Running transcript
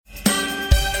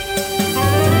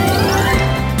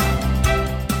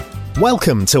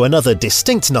Welcome to another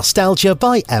Distinct Nostalgia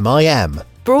by MIM.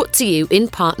 Brought to you in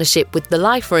partnership with the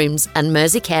Life Rooms and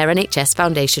Merseycare NHS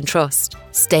Foundation Trust.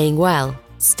 Staying well,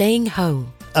 staying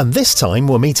home. And this time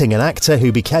we're meeting an actor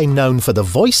who became known for the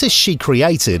voices she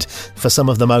created for some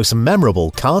of the most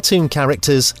memorable cartoon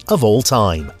characters of all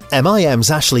time. MIM's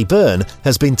Ashley Byrne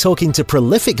has been talking to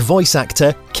prolific voice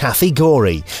actor Kathy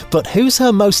Gorey, but who's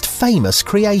her most famous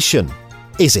creation?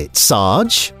 Is it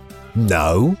Sarge?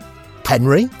 No.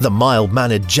 Henry, the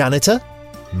mild-mannered janitor?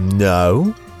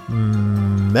 No.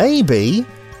 Maybe.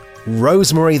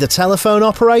 Rosemary, the telephone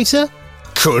operator?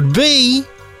 Could be.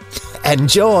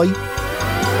 Enjoy.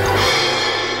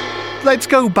 Let's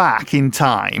go back in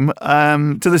time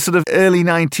to the sort of early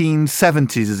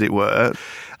 1970s, as it were,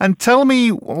 and tell me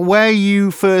where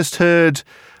you first heard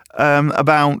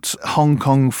about Hong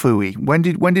Kong Phooey. When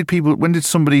did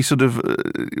somebody sort of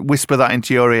whisper that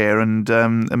into your ear and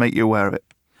make you aware of it?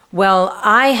 Well,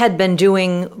 I had been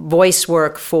doing voice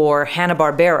work for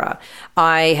Hanna-Barbera.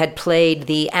 I had played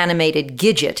the animated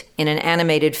Gidget in an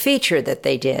animated feature that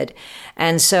they did.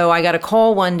 And so I got a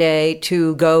call one day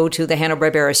to go to the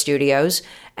Hanna-Barbera studios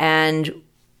and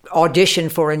audition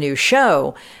for a new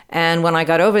show. And when I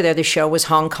got over there, the show was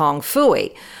Hong Kong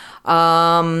Phooey.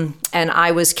 And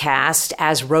I was cast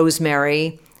as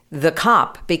Rosemary, the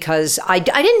cop, because I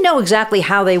didn't know exactly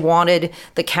how they wanted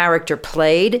the character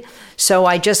played. So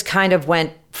I just kind of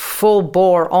went full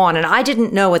bore on. And I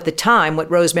didn't know at the time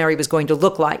what Rosemary was going to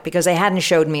look like because they hadn't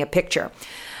showed me a picture.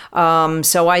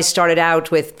 So I started out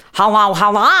with hello,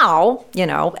 hello,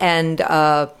 and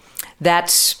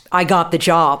I got the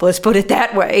job. Let's put it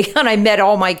that way. And I met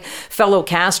all my fellow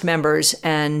cast members.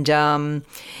 And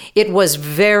it was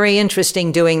very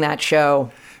interesting doing that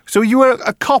show. So you were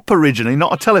a cop originally,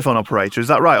 not a telephone operator, is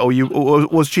that right? Or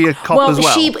was she a cop as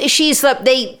well? She's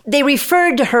they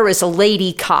referred to her as a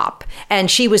lady cop, and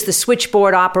she was the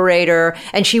switchboard operator,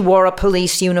 and she wore a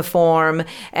police uniform,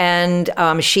 and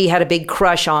she had a big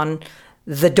crush on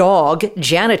the dog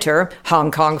janitor,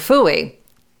 Hong Kong Phooey,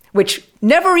 which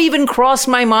never even crossed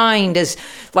my mind as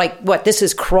this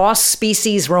is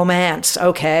cross-species romance,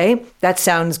 okay? That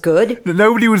sounds good.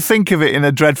 Nobody would think of it in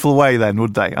a dreadful way then,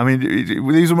 would they? I mean,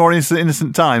 these were more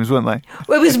innocent times, weren't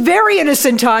they? It was very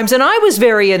innocent times, and I was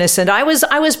very innocent. I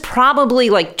was probably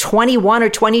 21 or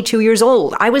 22 years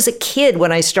old. I was a kid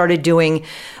when I started doing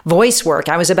voice work.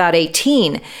 I was about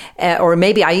 18, or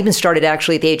maybe I even started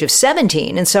actually at the age of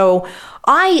 17. And so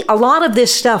a lot of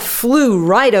this stuff flew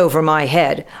right over my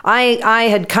head. I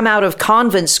had come out of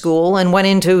convent school and went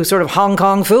into sort of Hong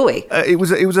Kong Phooey. It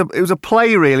was a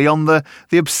play really on the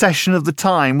obsession of the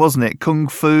time, wasn't it? Kung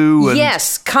Fu.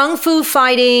 Yes, Kung Fu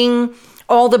fighting,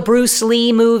 all the Bruce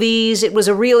Lee movies. There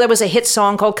was a hit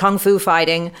song called Kung Fu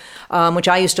Fighting, which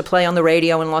I used to play on the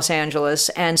radio in Los Angeles.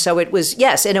 And so it was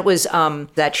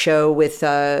that show with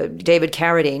David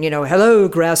Carradine, hello,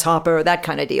 grasshopper, that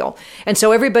kind of deal. And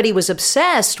so everybody was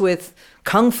obsessed with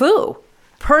Kung Fu.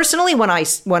 Personally, when I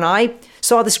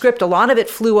saw the script, a lot of it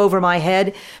flew over my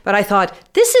head, but I thought,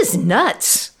 this is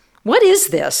nuts. What is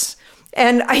this?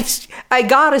 And I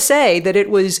gotta say that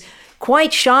it was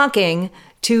quite shocking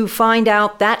to find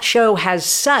out that show has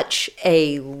such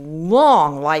a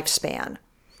long lifespan.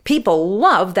 People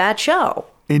love that show.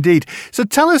 Indeed. So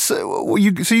tell us,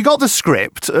 you got the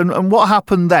script, and what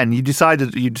happened then? You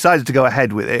decided to go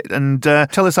ahead with it, and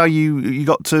tell us how you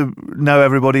got to know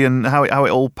everybody and how it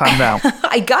all panned out.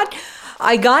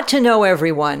 I got to know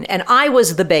everyone, and I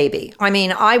was the baby. I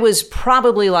mean, I was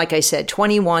probably, like I said,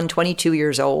 21, 22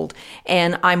 years old,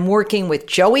 and I'm working with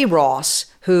Joey Ross,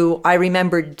 who I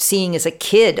remembered seeing as a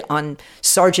kid on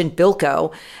Sergeant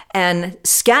Bilko, and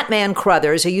Scatman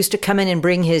Crothers, who used to come in and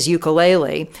bring his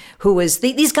ukulele, who was,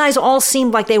 these guys all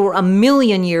seemed like they were a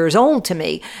million years old to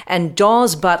me, and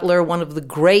Dawes Butler, one of the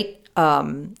great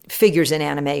figures in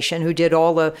animation, who did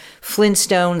all the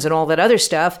Flintstones and all that other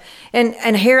stuff,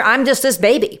 and here I'm just this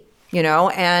baby,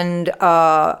 and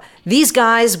these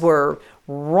guys were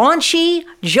raunchy.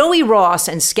 Joey Ross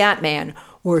and Scatman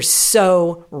were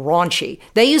so raunchy.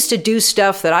 They used to do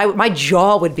stuff that my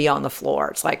jaw would be on the floor.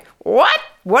 It's like, what?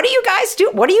 What do you guys do?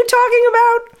 What are you talking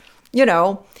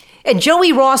about? And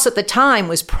Joey Ross at the time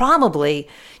was probably,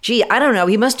 I don't know,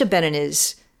 he must have been in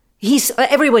his,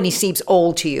 everyone, he seems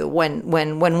old to you when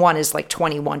one is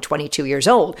 21, 22 years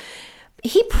old.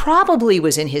 He probably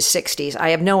was in his 60s. I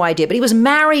have no idea, but he was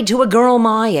married to a girl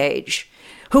my age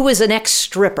who was an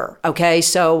ex-stripper, okay?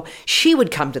 So she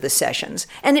would come to the sessions,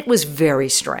 and it was very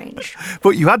strange.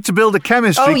 But you had to build a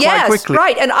chemistry quite quickly.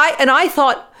 Right. And I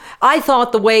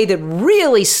thought the way that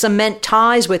really cement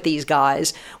ties with these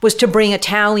guys was to bring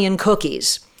Italian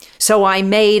cookies. So I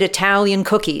made Italian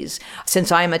cookies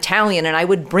since I'm Italian, and I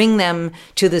would bring them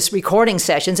to this recording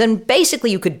sessions, and basically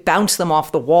you could bounce them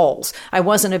off the walls. I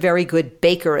wasn't a very good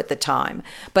baker at the time,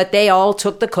 but they all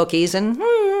took the cookies and,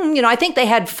 I think they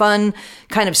had fun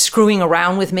kind of screwing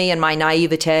around with me and my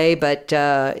naivete, but,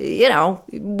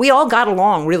 we all got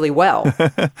along really well.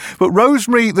 But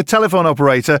Rosemary, the telephone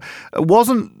operator,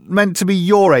 wasn't meant to be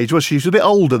your age, was she? She was a bit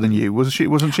older than you, wasn't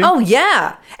she? Oh,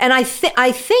 yeah. And I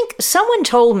think someone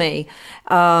told me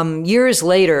years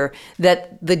later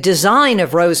that the design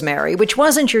of Rosemary, which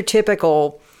wasn't your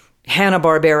typical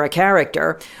Hanna-Barbera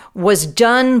character, was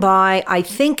done by, I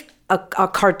think, a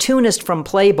cartoonist from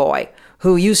Playboy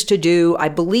who used to do, I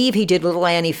believe he did Little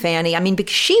Annie Fanny. I mean,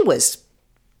 because she was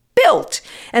built.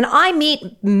 And I meet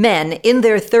men in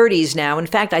their 30s now. In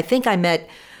fact, I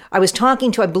was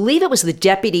talking to, I believe it was the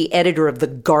deputy editor of The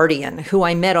Guardian, who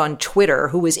I met on Twitter,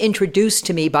 who was introduced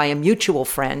to me by a mutual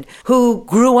friend who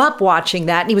grew up watching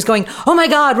that. And he was going, "Oh my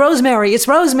God, Rosemary, it's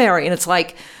Rosemary." And it's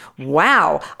like,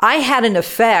 wow, I had an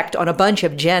effect on a bunch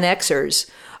of Gen Xers.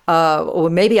 Or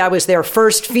maybe I was their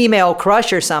first female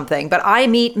crush or something. But I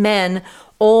meet men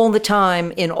all the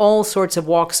time in all sorts of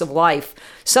walks of life.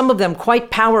 Some of them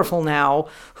quite powerful now,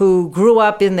 who grew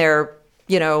up in their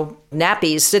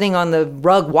nappies, sitting on the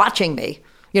rug watching me,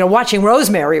 watching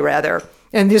Rosemary rather,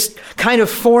 and just kind of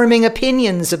forming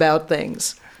opinions about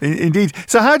things. Indeed.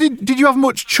 So how did you have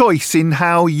much choice in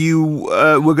how you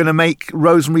were going to make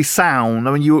Rosemary sound?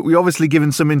 I mean, you were obviously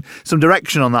given some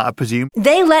direction on that, I presume.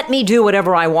 They let me do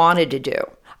whatever I wanted to do.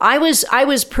 I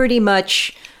was pretty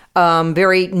much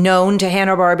very known to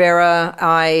Hanna-Barbera.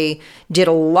 I did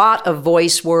a lot of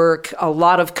voice work, a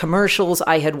lot of commercials.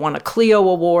 I had won a Clio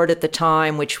Award at the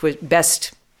time, which was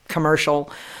Best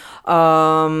Commercial.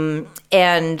 And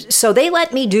so they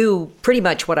let me do pretty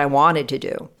much what I wanted to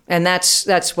do. And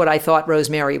that's what I thought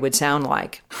Rosemary would sound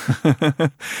like.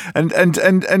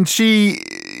 and she,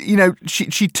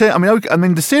 she turned. I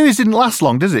mean, the series didn't last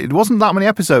long, does it? It wasn't that many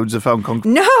episodes of Hong Kong.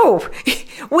 No,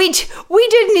 we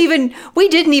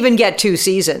didn't even get 2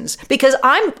 seasons because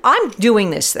I'm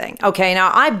doing this thing. Okay,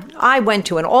 now I went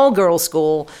to an all-girls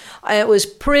school. It was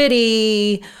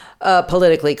pretty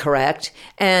politically correct.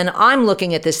 And I'm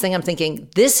looking at this thing, I'm thinking,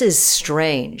 this is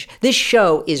strange. This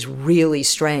show is really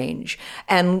strange.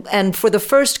 And for the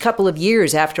first couple of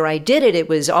years after I did it, it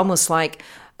was almost like,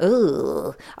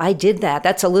 oh, I did that.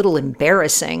 That's a little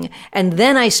embarrassing. And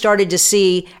then I started to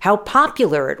see how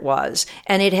popular it was.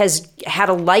 And it has had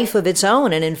a life of its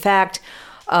own. And in fact,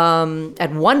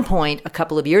 at one point, a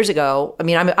couple of years ago, I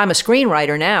mean, I'm a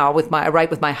screenwriter now. I write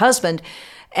with my husband.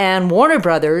 And Warner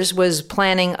Brothers was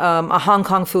planning a Hong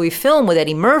Kong Phooey film with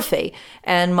Eddie Murphy.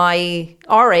 And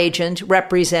our agent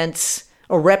represented,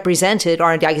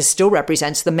 or I guess still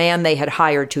represents, the man they had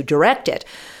hired to direct it.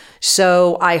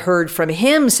 So I heard from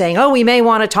him saying, "Oh, we may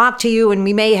want to talk to you and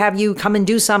we may have you come and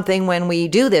do something when we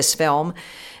do this film."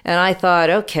 And I thought,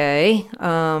 okay,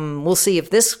 we'll see if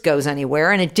this goes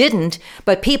anywhere. And it didn't,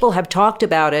 but people have talked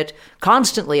about it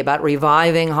constantly, about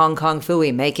reviving Hong Kong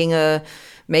Phooey, making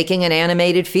an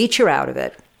animated feature out of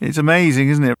it. It's amazing,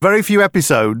 isn't it? Very few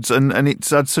episodes, and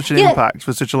it's had such an impact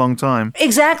for such a long time.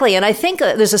 Exactly. And I think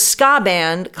there's a ska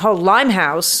band called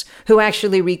Limehouse who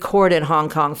actually recorded Hong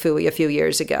Kong Phooey a few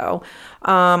years ago.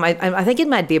 I think it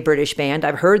might be a British band.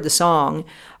 I've heard the song.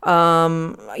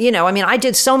 I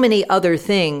did so many other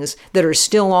things that are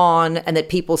still on and that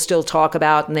people still talk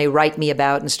about and they write me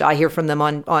about and stuff. I hear from them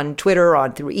on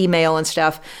Twitter, through email and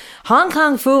stuff. Hong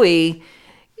Kong Phooey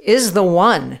is the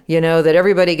one, that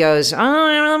everybody goes, "Oh,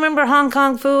 I remember Hong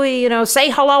Kong Phooey,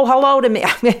 say hello to me."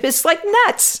 It's like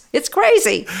nuts. It's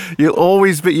crazy. You'll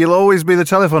always be the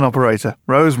telephone operator,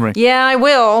 Rosemary. Yeah, I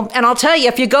will. And I'll tell you,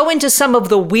 if you go into some of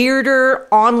the weirder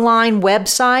online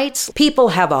websites, people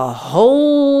have a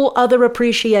whole other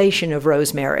appreciation of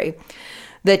Rosemary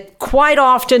that quite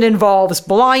often involves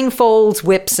blindfolds,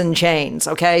 whips, and chains,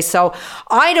 okay? So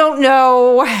I don't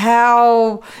know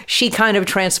how she kind of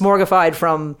transmogrified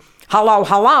from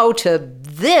hello to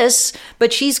this,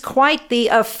 but she's quite the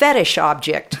fetish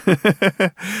object.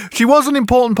 She was an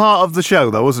important part of the show,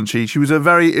 though, wasn't she? She was a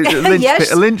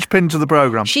linchpin to the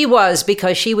program. She was,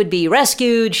 because she would be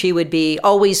rescued. She would be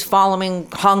always following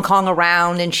Hong Kong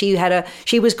around, and she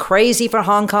was crazy for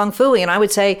Hong Kong Phooey. And I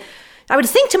would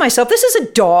think to myself, this is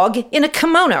a dog in a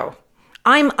kimono.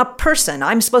 I'm a person.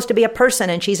 I'm supposed to be a person,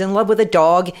 and she's in love with a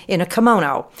dog in a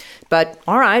kimono. But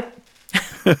all right,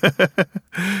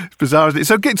 It's bizarre, isn't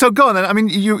it? So go on then. I mean,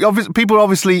 people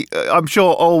obviously, I'm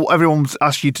sure everyone's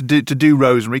asked you to do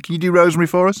Rosemary. Can you do Rosemary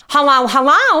for us? Hello,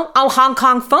 hello. Oh, Hong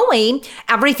Kong Phooey.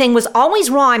 Everything was always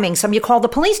rhyming. Some you call the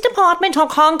police department or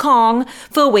Hong Kong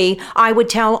Phooey. I would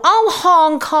tell, oh,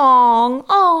 Hong Kong,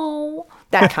 oh.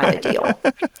 That kind of deal.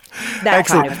 That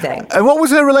kind of thing. And what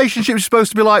was her relationship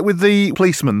supposed to be like with the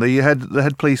policeman, the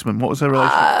head policeman? What was her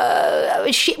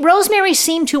relationship? Rosemary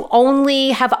seemed to only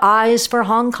have eyes for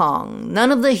Hong Kong.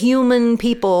 None of the human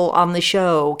people on the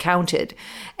show counted.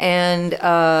 And,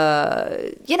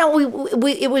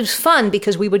 it was fun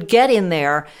because we would get in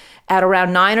there at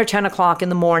around 9 or 10 o'clock in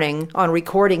the morning on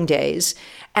recording days,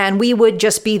 and we would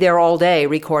just be there all day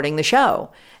recording the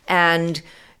show. And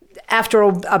after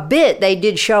a bit, they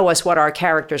did show us what our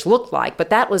characters looked like, but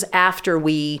that was after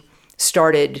we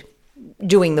started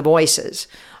doing the voices.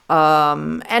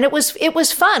 And it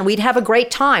was fun. We'd have a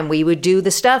great time. We would do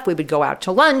the stuff. We would go out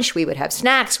to lunch. We would have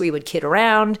snacks. We would kid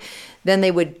around. Then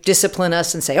they would discipline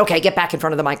us and say, okay, get back in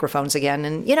front of the microphones again.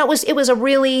 And, it was a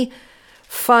really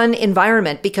fun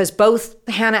environment because both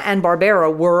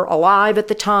Hanna-Barbera were alive at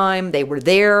the time. They were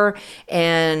there.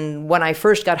 And when I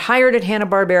first got hired at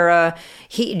Hanna-Barbera,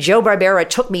 Joe Barbera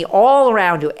took me all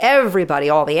around to everybody,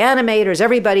 all the animators,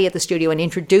 everybody at the studio, and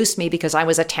introduced me because I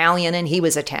was Italian and he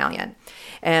was Italian.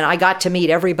 And I got to meet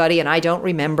everybody, and I don't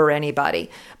remember anybody,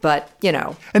 but,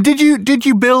 And did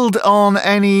you build on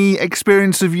any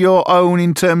experience of your own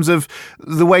in terms of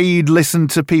the way you'd listen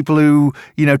to people who,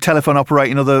 telephone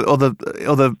operate in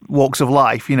other walks of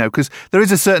life, because there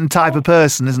is a certain type of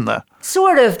person, isn't there?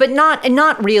 Sort of, but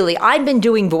not really. I've been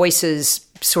doing voices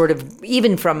sort of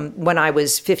even from when I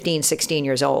was 15, 16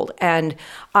 years old. And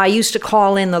I used to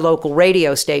call in the local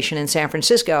radio station in San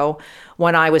Francisco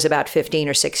when I was about 15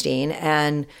 or 16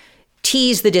 and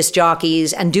tease the disc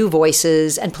jockeys and do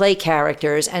voices and play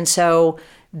characters. And so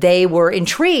they were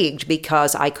intrigued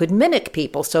because I could mimic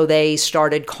people. So they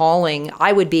started calling.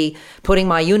 I would be putting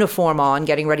my uniform on,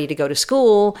 getting ready to go to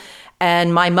school,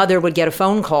 and my mother would get a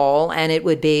phone call, and it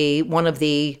would be one of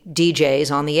the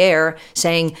DJs on the air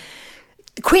saying,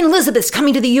 Queen Elizabeth's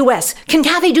coming to the U.S. Can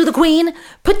Kathy do the Queen?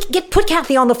 Put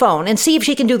Kathy on the phone and see if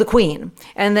she can do the Queen.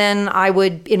 And then I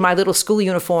would, in my little school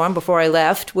uniform before I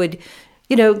left, would,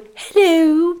 hello,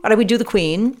 and I would do the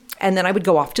Queen, and then I would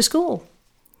go off to school.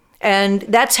 And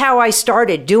that's how I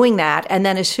started doing that. And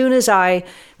then as soon as I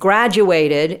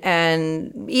graduated,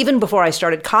 and even before I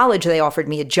started college, they offered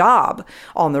me a job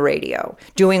on the radio,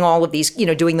 doing all of these,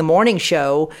 doing the morning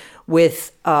show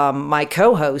with my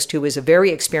co-host, who was a very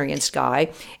experienced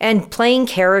guy, and playing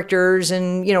characters.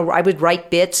 And, I would write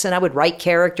bits and I would write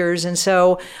characters. And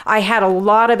so I had a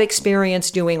lot of experience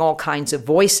doing all kinds of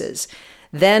voices.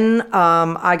 Then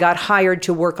I got hired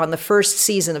to work on the first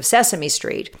season of Sesame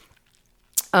Street,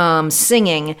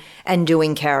 singing and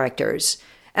doing characters.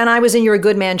 And I was in You're a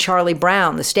Good Man, Charlie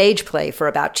Brown, the stage play, for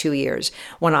about 2 years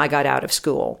when I got out of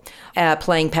school,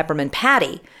 playing Peppermint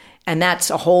Patty. And that's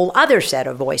a whole other set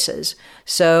of voices.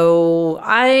 So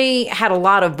I had a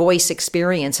lot of voice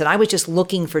experience, and I was just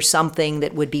looking for something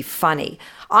that would be funny.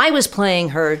 I was playing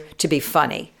her to be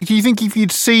funny. Do you think if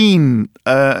you'd seen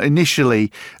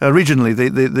originally,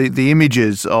 the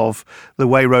images of the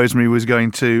way Rosemary was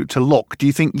going to look, do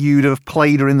you think you'd have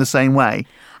played her in the same way?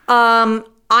 I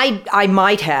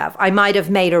might have. I might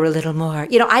have made her a little more,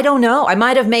 I don't know. I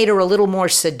might have made her a little more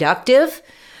seductive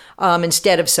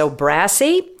instead of so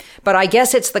brassy. But I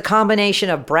guess it's the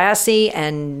combination of brassy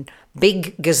and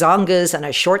big gazongas and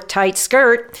a short, tight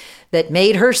skirt that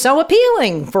made her so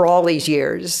appealing for all these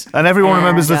years. And everyone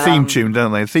remembers the theme tune,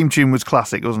 don't they? The theme tune was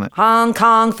classic, wasn't it? Hong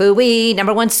Kong Phooey,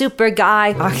 #1 super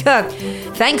guy.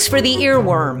 Thanks for the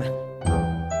earworm.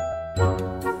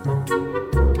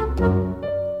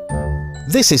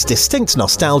 This is Distinct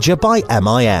Nostalgia by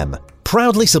MIM,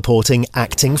 proudly supporting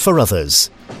acting for others.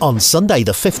 On Sunday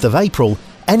the 5th of April,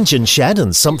 Engine Shed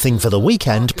and Something for the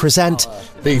Weekend present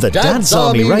the Dad's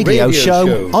Army Radio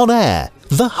Show on air,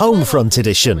 the Homefront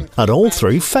edition, and all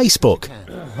through Facebook.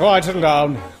 Right, settle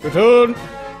down. Platoon,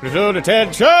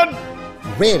 attention!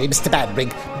 Really, Mr.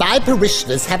 Manring, my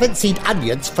parishioners haven't seen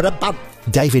onions for a month.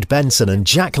 David Benson and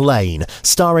Jack Lane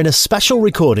star in a special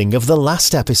recording of the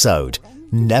last episode,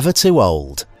 Never Too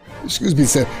Old. Excuse me,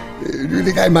 sir. Do you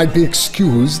think I might be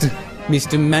excused?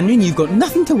 Mr. Manring, you've got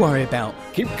nothing to worry about.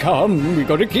 Keep calm. We've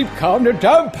got to keep calm.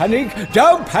 Don't panic.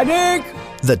 Don't panic.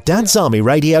 The Dad's Army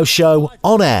Radio Show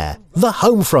on air, the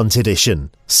Homefront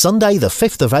edition, Sunday the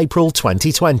 5th of April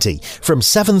 2020 from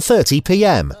 7:30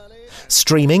 p.m.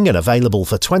 Streaming and available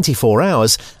for 24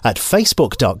 hours at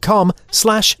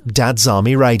facebook.com/Dad's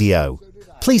Army Radio.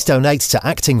 Please donate to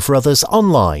Acting for Others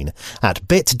online at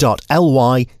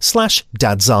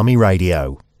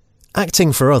bit.ly/dadsarmyradio.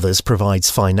 Acting for Others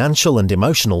provides financial and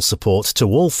emotional support to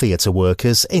all theatre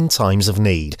workers in times of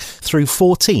need through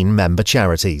 14 member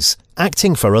charities.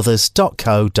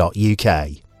 actingforothers.co.uk.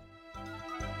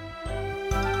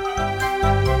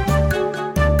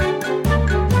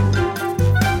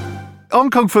 Hong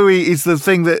Kong Phooey is the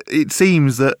thing that it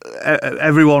seems that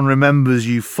everyone remembers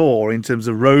you for in terms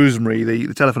of Rosemary,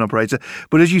 the telephone operator.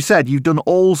 But as you said, you've done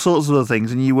all sorts of other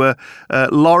things, and you were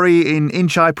Laurie in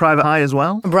Inchai Private Eye as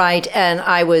well? Right, and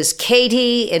I was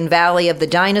Katie in Valley of the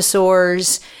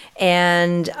Dinosaurs.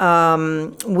 And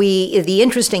the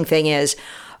interesting thing is,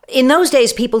 in those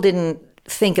days, people didn't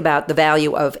think about the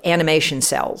value of animation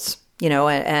cells. You know,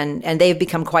 and they've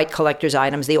become quite collector's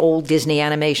items. The old Disney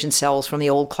animation cells from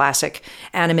the old classic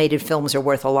animated films are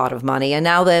worth a lot of money. And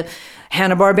now the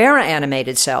Hanna-Barbera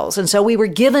animated cells. And so we were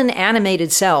given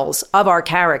animated cells of our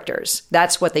characters.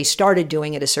 That's what they started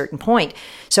doing at a certain point.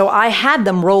 So I had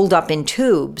them rolled up in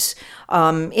tubes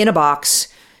in a box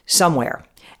somewhere.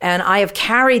 And I have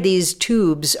carried these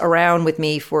tubes around with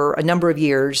me for a number of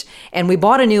years. And we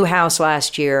bought a new house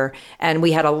last year, and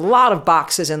we had a lot of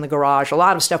boxes in the garage, a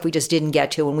lot of stuff we just didn't get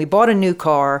to. And we bought a new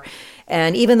car.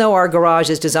 And even though our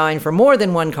garage is designed for more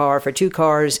than one car, for two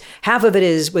cars, half of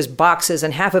it was boxes,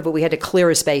 and half of it we had to clear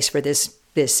a space for this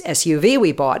SUV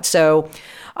we bought. So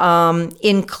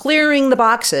in clearing the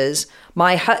boxes,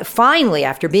 finally,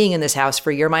 after being in this house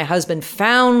for a year, my husband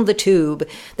found the tube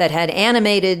that had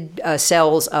animated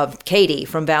cells of Katie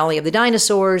from Valley of the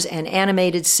Dinosaurs and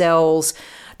animated cells.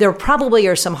 There probably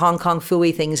are some Hong Kong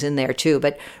Phooey things in there too,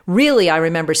 but really I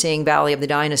remember seeing Valley of the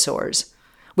Dinosaurs,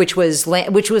 which was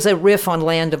a riff on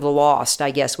Land of the Lost,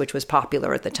 I guess, which was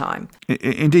popular at the time.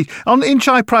 Indeed. On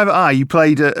Inchai Private Eye, you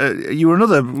played, you were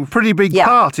another pretty big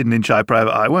part in Inchai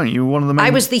Private Eye, weren't you? You were one of the main... I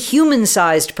was the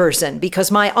human-sized person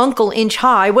because my uncle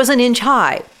Inchai was an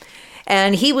Inchai.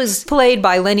 And he was played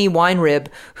by Lenny Weinrib,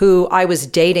 who I was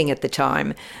dating at the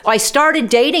time. I started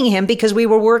dating him because we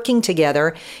were working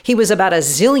together. He was about a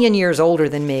zillion years older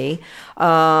than me.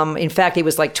 In fact, he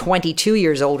was like 22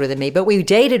 years older than me. But we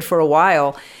dated for a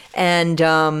while, and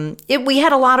we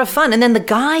had a lot of fun. And then the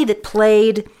guy that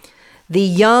played the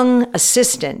young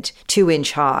assistant to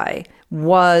Inch High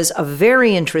was a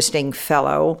very interesting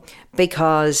fellow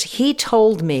because he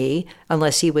told me,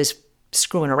 unless he was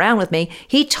screwing around with me,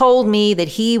 he told me that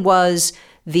he was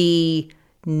the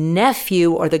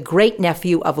nephew or the great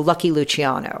nephew of Lucky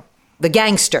Luciano, the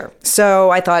gangster. So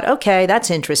I thought, okay, that's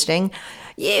interesting.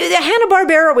 The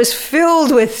Hanna-Barbera was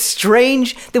filled with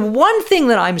strange... The one thing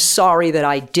that I'm sorry that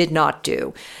I did not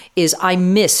do is I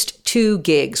missed 2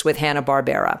 gigs with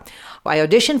Hanna-Barbera. I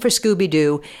auditioned for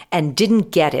Scooby-Doo and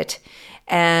didn't get it.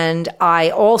 And I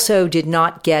also did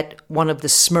not get one of the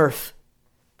Smurf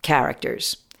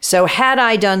characters. So had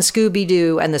I done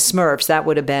Scooby-Doo and the Smurfs, that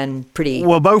would have been pretty...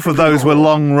 Well, both of those were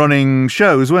long-running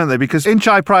shows, weren't they? Because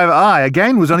Inchai Private Eye,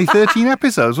 again, was only 13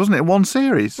 episodes, wasn't it? One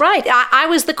series. Right. I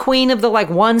was the queen of the,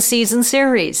 one-season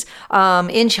series.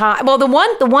 Inchai... Well,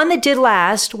 the one that did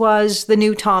last was the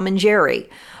new Tom and Jerry.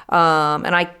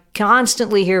 And I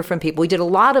constantly hear from people. We did a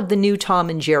lot of the new Tom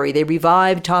and Jerry. They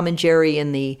revived Tom and Jerry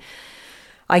in the...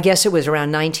 I guess it was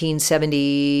around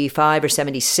 1975 or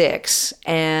 76,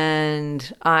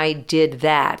 and I did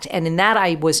that. And in that,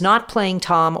 I was not playing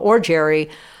Tom or Jerry.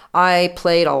 I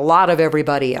played a lot of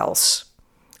everybody else.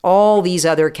 All these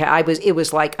other, it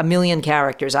was like a million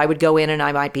characters. I would go in and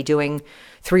I might be doing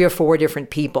 3 or 4 different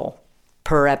people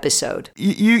per episode.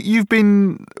 You've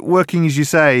been working, as you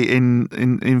say, in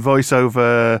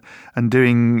voiceover and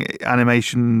doing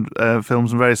animation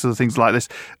films and various other things like this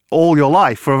all your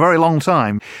life for a very long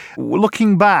time.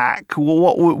 Looking back,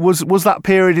 what was that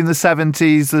period in the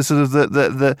 70s, the sort of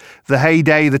the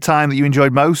heyday, the time that you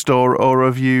enjoyed most, or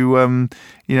have you are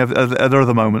there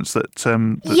other moments that?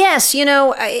 Yes,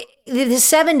 the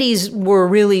 70s were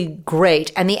really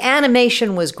great, and the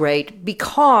animation was great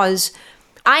because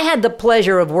I had the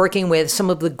pleasure of working with some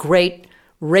of the great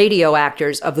radio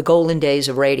actors of the golden days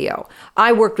of radio.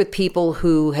 I worked with people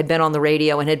who had been on the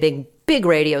radio and had been big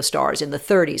radio stars in the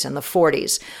 30s and the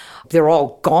 40s. They're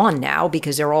all gone now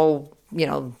because they're all,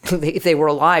 if they were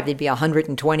alive, they'd be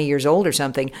 120 years old or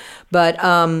something. But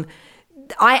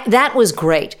that was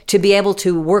great to be able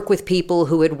to work with people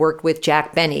who had worked with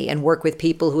Jack Benny and work with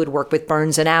people who had worked with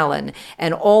Burns and Allen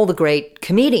and all the great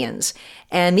comedians.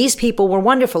 And these people were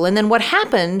wonderful. And then what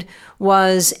happened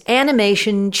was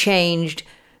animation changed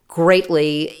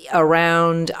greatly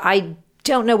around, I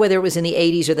don't know whether it was in the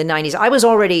 80s or the 90s. I was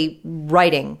already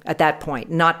writing at that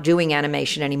point, not doing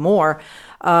animation anymore.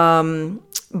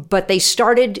 But they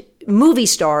started movie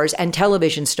stars and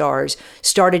television stars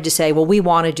started to say, well, we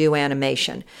want to do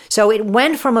animation. So it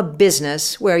went from a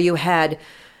business where you had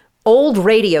old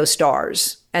radio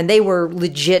stars, and they were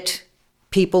legit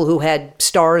people who had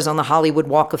stars on the Hollywood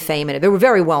Walk of Fame, and they were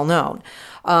very well known.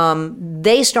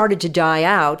 They started to die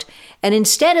out. And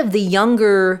instead of the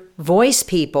younger voice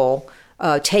people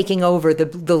taking over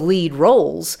the lead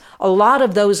roles, a lot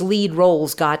of those lead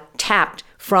roles got tapped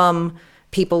from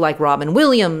people like Robin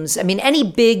Williams. I mean, any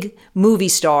big movie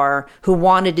star who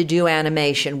wanted to do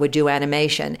animation would do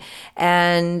animation.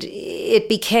 And it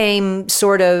became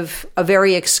sort of a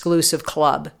very exclusive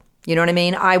club. You know what I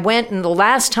mean? I went, and the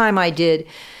last time I did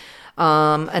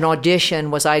an audition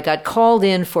was I got called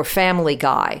in for Family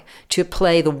Guy to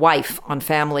play the wife on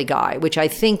Family Guy, which I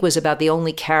think was about the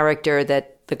only character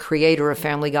that the creator of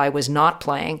Family Guy was not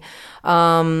playing.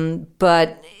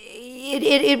 But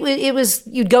it was,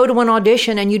 you'd go to an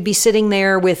audition and you'd be sitting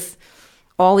there with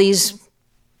all these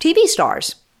TV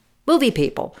stars, movie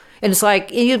people. And it's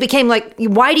like, you became like,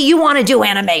 why do you want to do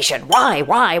animation? Why?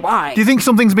 Do you think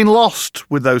something's been lost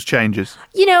with those changes?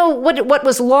 You know, what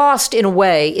was lost in a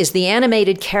way is the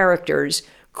animated characters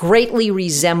greatly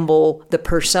resemble the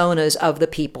personas of the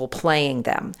people playing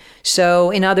them.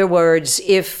 So, in other words,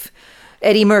 if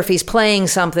Eddie Murphy's playing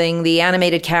something, the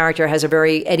animated character has a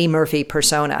very Eddie Murphy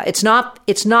persona. It's not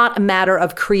a matter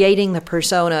of creating the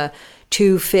persona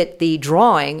to fit the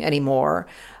drawing anymore,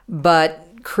 but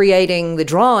creating the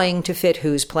drawing to fit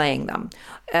who's playing them.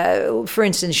 For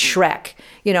instance, Shrek.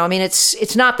 You know, I mean,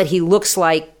 it's not that he looks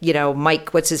like, you know,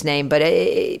 Mike, what's his name, but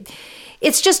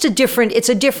it's just a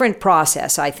different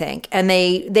process, I think. And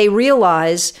they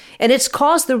realize, and it's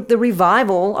caused the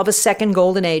revival of a second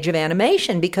golden age of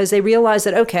animation, because they realize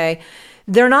that, okay,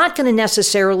 they're not going to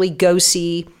necessarily go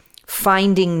see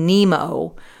Finding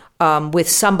Nemo with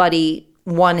somebody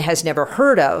one has never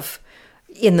heard of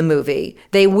in the movie.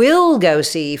 They will go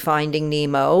see Finding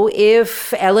Nemo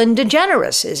if Ellen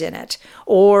DeGeneres is in it,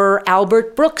 or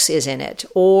Albert Brooks is in it,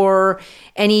 or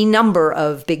any number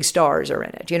of big stars are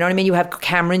in it. You know what I mean? You have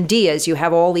Cameron Diaz, you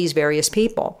have all these various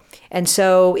people. And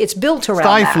so it's built around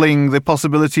stifling the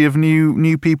possibility of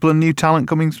new people and new talent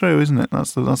coming through, isn't it?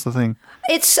 That's the thing.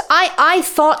 I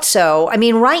thought so. I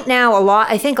mean, right now,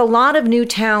 I think a lot of new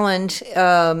talent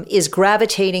is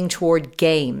gravitating toward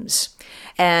games.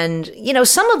 And, you know,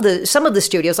 some of the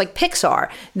studios, like Pixar,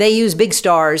 they use big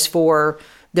stars for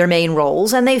their main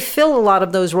roles, and they fill a lot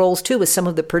of those roles too with some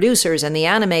of the producers, and the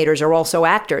animators are also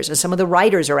actors, and some of the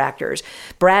writers are actors.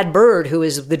 Brad Bird, who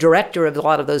is the director of a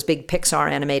lot of those big Pixar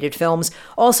animated films,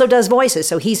 also does voices,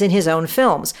 so he's in his own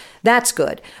films. That's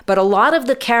good. But a lot of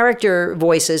the character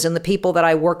voices and the people that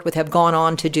I worked with have gone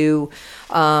on to do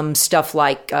stuff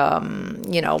like,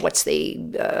 you know, what's the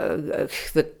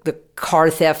car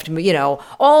theft, you know,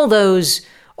 all those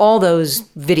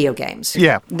video games.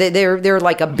 Yeah. They're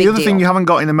like a big deal. The other thing you haven't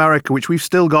got in America, which we've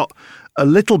still got a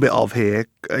little bit of here,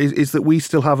 is that we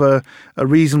still have a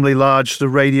reasonably large sort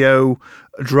of radio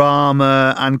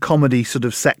drama and comedy sort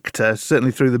of sector,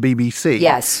 certainly through the BBC.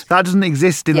 Yes. That doesn't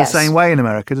exist in the same way in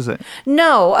America, does it?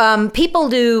 No. People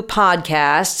do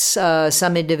podcasts,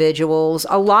 some individuals.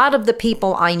 A lot of the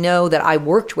people I know that I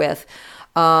worked with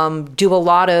do a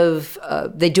lot of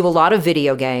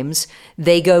video games.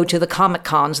 They go to the Comic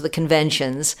Cons, the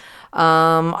conventions.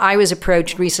 I was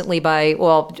approached recently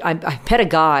I met a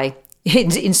guy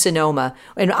in Sonoma,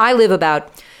 and I live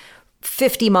about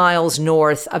 50 miles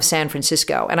north of San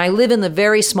Francisco, and I live in the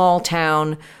very small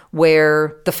town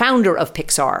where the founder of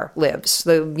Pixar lives.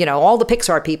 All the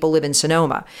Pixar people live in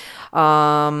Sonoma,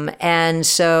 and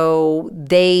so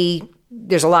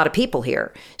there's a lot of people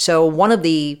here. So one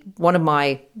of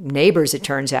my neighbors, it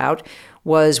turns out,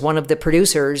 was one of the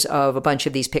producers of a bunch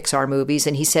of these Pixar movies.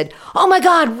 And he said, "Oh my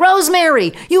God,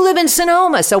 Rosemary, you live in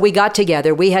Sonoma." So we got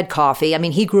together, we had coffee. I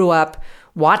mean, he grew up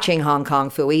watching Hong Kong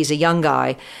Phooey. He's a young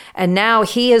guy. And now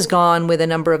he has gone with a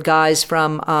number of guys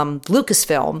from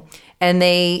Lucasfilm, and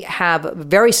they have a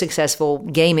very successful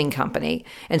gaming company.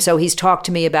 And so he's talked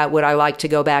to me about would I like to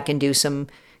go back and do some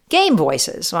game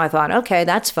voices. So I thought, okay,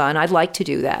 that's fun. I'd like to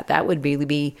do that. That would really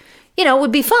be, it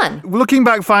would be fun. Looking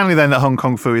back finally then at Hong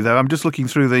Kong Phooey, though, I'm just looking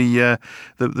through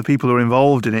the people who are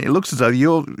involved in it. It looks as though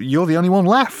you're the only one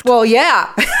left. Well,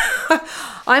 yeah.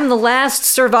 I'm the last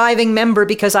surviving member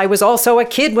because I was also a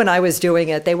kid when I was doing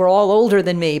it. They were all older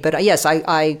than me. But yes,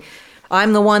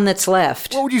 I'm the one that's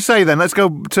left. What would you say then? Let's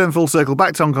turn full circle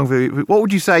back to Hong Kong Phooey. What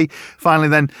would you say finally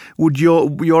then? Would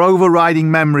your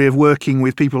overriding memory of working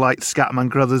with people like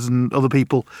Scatman Crothers and other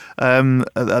people at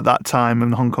that time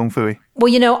in Hong Kong Phooey?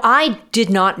 Well, I did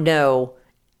not know.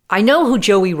 I know who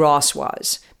Joey Ross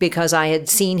was, because I had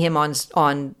seen him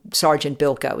on Sergeant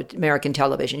Bilko, American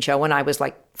television show, when I was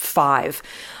like 5.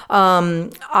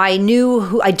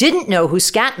 I didn't know who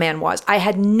Scatman was. I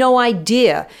had no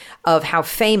idea of how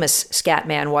famous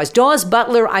Scatman was. Dawes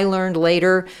Butler, I learned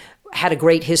later, had a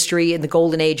great history in the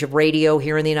golden age of radio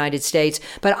here in the United States,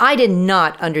 but I did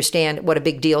not understand what a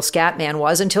big deal Scatman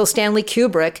was until Stanley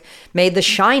Kubrick made The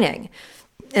Shining.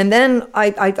 And then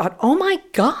I thought, oh my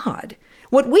God,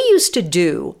 what we used to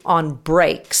do on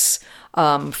breaks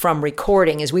from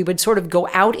recording is we would sort of go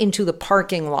out into the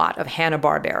parking lot of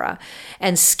Hanna-Barbera,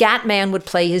 and Scatman would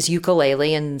play his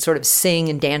ukulele and sort of sing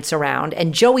and dance around,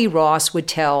 and Joey Ross would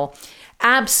tell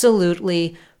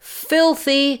absolutely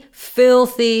filthy,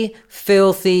 filthy,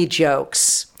 filthy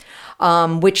jokes,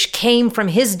 which came from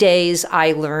his days,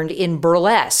 I learned, in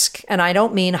burlesque. And I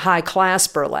don't mean high-class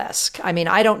burlesque. I mean,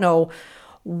 I don't know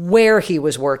where he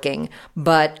was working,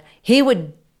 but he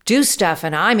would do stuff,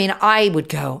 and I would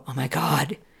go, oh my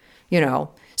God,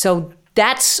 So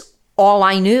that's all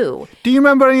I knew. Do you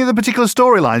remember any of the particular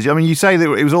storylines? I mean, you say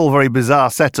that it was all very bizarre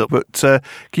setup, but can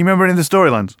you remember any of the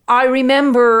storylines? I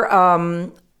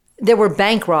remember there were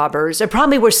bank robbers. There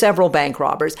probably were several bank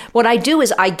robbers. What I do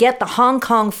is I get the Hong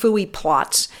Kong Phooey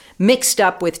plots mixed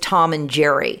up with Tom and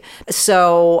Jerry.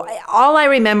 So all I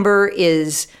remember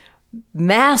is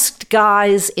masked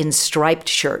guys in striped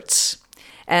shirts.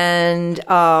 And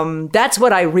that's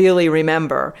what I really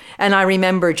remember. And I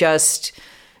remember just,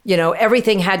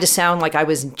 everything had to sound like I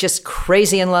was just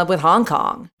crazy in love with Hong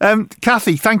Kong.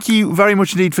 Kathy, thank you very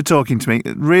much indeed for talking to me.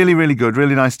 Really, really good.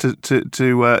 Really nice to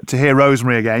hear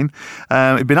Rosemary again.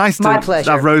 It'd be nice to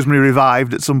have Rosemary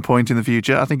revived at some point in the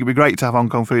future. I think it'd be great to have Hong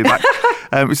Kong Phooey back.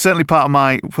 It's certainly part of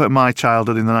my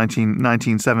childhood in the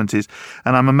 1970s,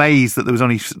 and I'm amazed that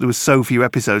there was so few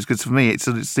episodes, because for me it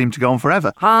seemed to go on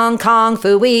forever. Hong Kong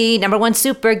Phooey, number one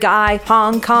super guy,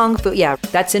 Hong Kong Phooey. Yeah,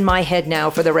 that's in my head now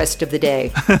for the rest of the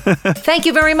day. Thank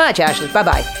you very much, Ashley.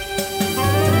 Bye-bye.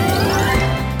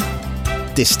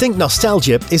 Distinct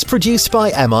Nostalgia is produced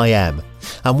by MIM,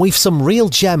 and we've some real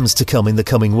gems to come in the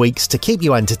coming weeks to keep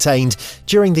you entertained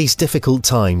during these difficult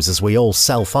times as we all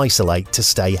self-isolate to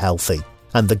stay healthy.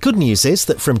 And the good news is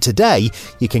that from today,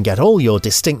 you can get all your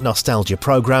Distinct Nostalgia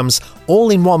programmes all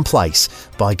in one place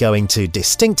by going to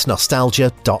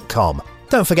distinctnostalgia.com.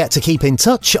 Don't forget to keep in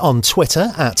touch on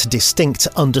Twitter at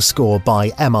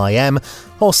distinct_by-MIM,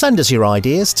 or send us your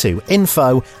ideas to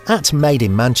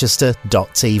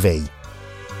info@madeinmanchester.tv.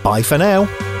 Bye for now.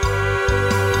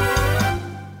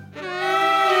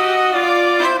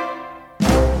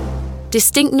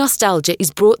 Distinct Nostalgia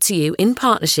is brought to you in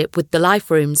partnership with the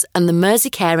Life Rooms and the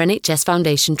Merseycare NHS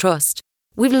Foundation Trust.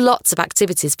 We've lots of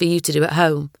activities for you to do at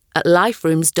home at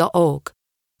liferooms.org.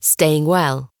 Staying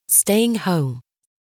well, staying home.